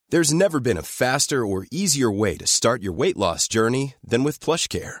There's never been a faster or easier way to start your weight loss journey than with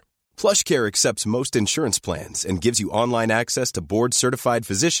PlushCare. PlushCare accepts most insurance plans and gives you online access to board-certified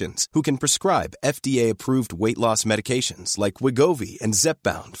physicians who can prescribe FDA-approved weight loss medications like Wegovy and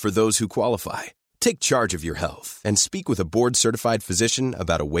Zepbound for those who qualify. Take charge of your health and speak with a board-certified physician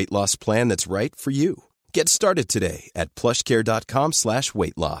about a weight loss plan that's right for you. Get started today at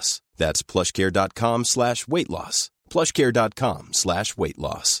plushcare.com/weight loss. That's plushcare.com/weight loss. plushcare.com/weight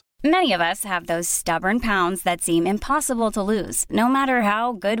loss. Many of us have those stubborn pounds that seem impossible to lose, no matter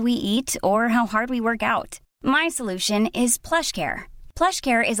how good we eat or how hard we work out. My solution is PlushCare.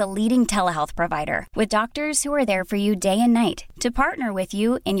 PlushCare is a leading telehealth provider with doctors who are there for you day and night to partner with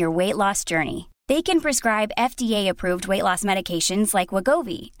you in your weight loss journey. They can prescribe FDA-approved weight loss medications like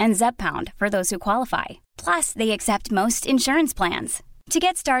Wegovy and Zepbound for those who qualify. Plus, they accept most insurance plans. To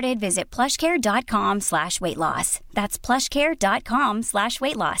get started, visit plushcare.com/weight loss. That's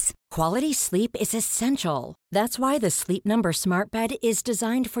plushcare.com/weight loss. Quality sleep is essential. That's why the Sleep Number Smart Bed is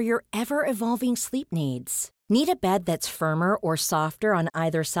designed for your ever-evolving sleep needs. Need a bed that's firmer or softer on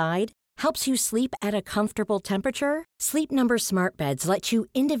either side? Helps you sleep at a comfortable temperature? Sleep Number Smart Beds let you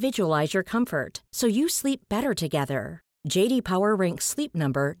individualize your comfort, so you sleep better together. J.D. Power ranks Sleep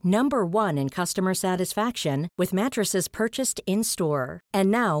Number number 1 in customer satisfaction with mattresses purchased in-store. And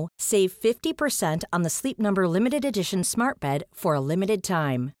now, save 50% on the Sleep Number Limited Edition Smart Bed for a limited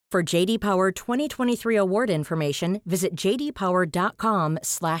time. For J.D. Power 2023 award information, visit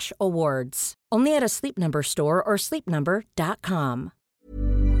jdpower.com/awards. Only at a Sleep Number store or sleepnumber.com.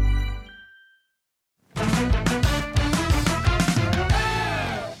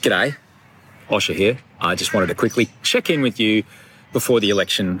 G'day, Osher here. I just wanted to quickly check in with you before the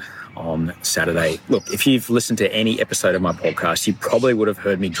election on Saturday. Look, if you've listened to any episode of my podcast, you probably would have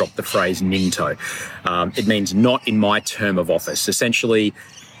heard me drop the phrase NINTO. It means not in my term of office. Essentially,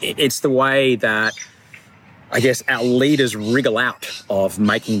 it's the way that, I guess, our leaders wriggle out of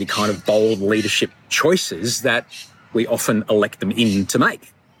making the kind of bold leadership choices that we often elect them in to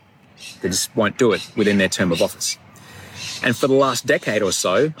make. They just won't do it within their term of office. And for the last decade or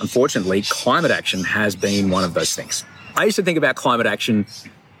so, unfortunately, climate action has been one of those things. I used to think about climate action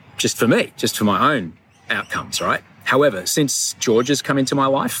just for me, just for my own outcomes, right? However, since George has come into my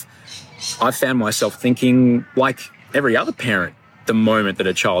life, I've found myself thinking like every other parent the moment that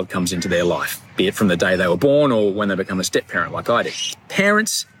a child comes into their life, be it from the day they were born or when they become a step-parent like I did.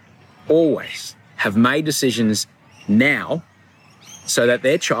 Parents always have made decisions now so that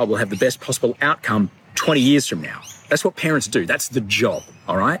their child will have the best possible outcome 20 years from now. That's what parents do. That's the job,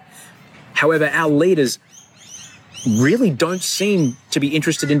 all right? However, our leaders really don't seem to be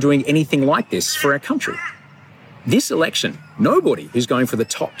interested in doing anything like this for our country. This election, nobody who's going for the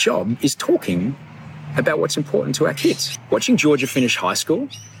top job is talking about what's important to our kids. Watching Georgia finish high school,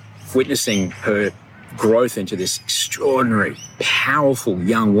 witnessing her growth into this extraordinary, powerful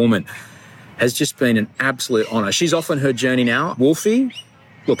young woman has just been an absolute honour. She's off on her journey now. Wolfie,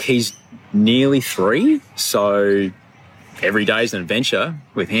 look, he's nearly 3, so every day's an adventure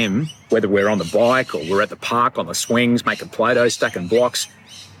with him, whether we're on the bike or we're at the park on the swings, making Play-Doh, stacking blocks.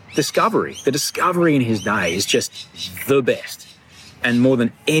 The discovery in his day is just the best. And more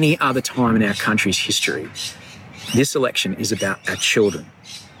than any other time in our country's history, this election is about our children.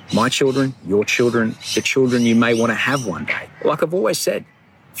 My children, your children, the children you may want to have one day. Like I've always said,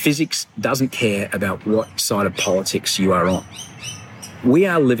 physics doesn't care about what side of politics you are on. We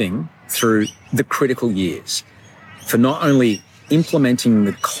are living through the critical years for not only implementing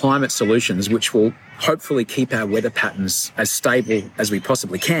the climate solutions, which will hopefully keep our weather patterns as stable as we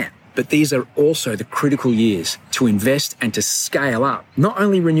possibly can, but these are also the critical years to invest and to scale up not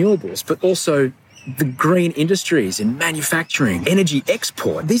only renewables, but also the green industries in manufacturing, energy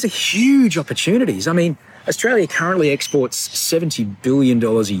export. These are huge opportunities. I mean, Australia currently exports $70 billion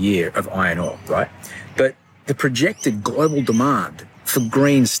a year of iron ore, right? But the projected global demand for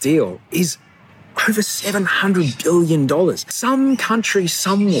green steel is over $700 billion. Some country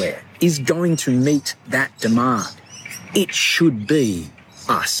somewhere is going to meet that demand. It should be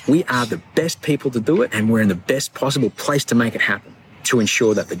us. We are the best people to do it, and we're in the best possible place to make it happen, to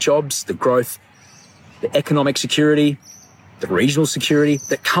ensure that the jobs, the growth, the economic security, the regional security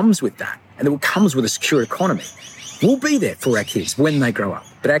that comes with that, and that comes with a secure economy, will be there for our kids when they grow up.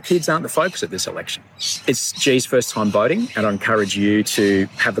 But our kids aren't the focus of this election. It's G's first time voting, and I encourage you to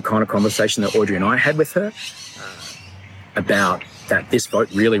have the kind of conversation that Audrey and I had with her about that this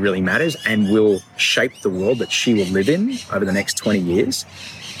vote really, really matters and will shape the world that she will live in over the next 20 years.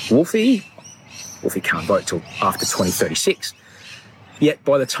 Wolfie can't vote till after 2036. Yet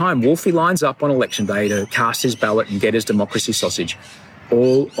by the time Wolfie lines up on election day to cast his ballot and get his democracy sausage,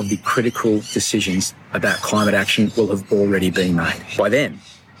 all of the critical decisions about climate action will have already been made. By then,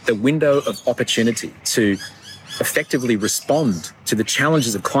 the window of opportunity to effectively respond to the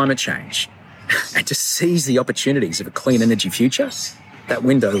challenges of climate change and to seize the opportunities of a clean energy future, that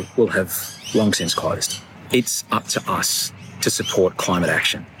window will have long since closed. It's up to us to support climate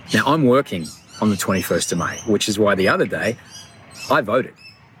action. Now, I'm working on the 21st of May, which is why the other day I voted.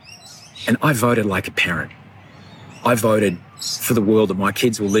 And I voted like a parent. I voted for the world that my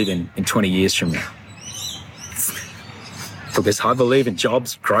kids will live in 20 years from now. Because I believe in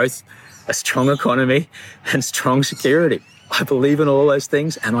jobs, growth, a strong economy, and strong security. I believe in all those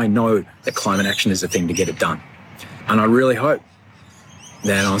things, and I know that climate action is the thing to get it done. And I really hope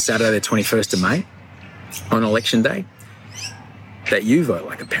that on Saturday, the 21st of May, on election day, that you vote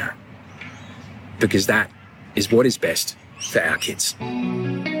like a parent. Because that is what is best for our kids.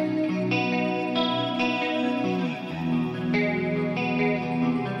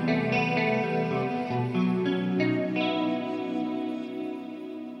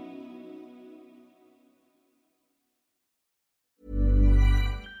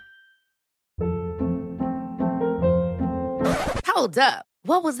 Hold up.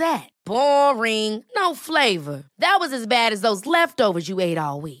 What was that? Boring. No flavor. That was as bad as those leftovers you ate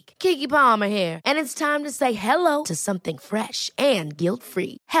all week. Keke Palmer here, and it's time to say hello to something fresh and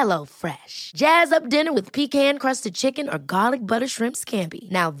guilt-free. Hello Fresh. Jazz up dinner with pecan-crusted chicken or garlic butter shrimp scampi.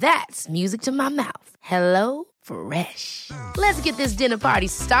 Now that's music to my mouth. Hello Fresh. Let's get this dinner party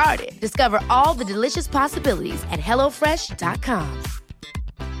started. Discover all the delicious possibilities at HelloFresh.com.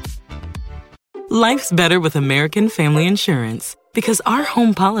 Life's better with American Family Insurance because our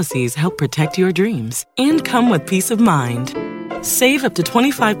home policies help protect your dreams and come with peace of mind. Save up to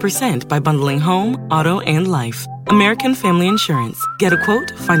 25% by bundling home, auto, and life. American Family Insurance. Get a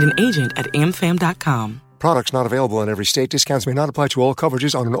quote, find an agent at amfam.com. Products not available in every state. Discounts may not apply to all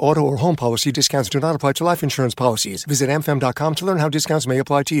coverages on an auto or home policy. Discounts do not apply to life insurance policies. Visit amfam.com to learn how discounts may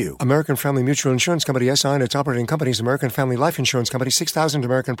apply to you. American Family Mutual Insurance Company, SI, and its operating companies, American Family Life Insurance Company, 6000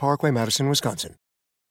 American Parkway, Madison, Wisconsin.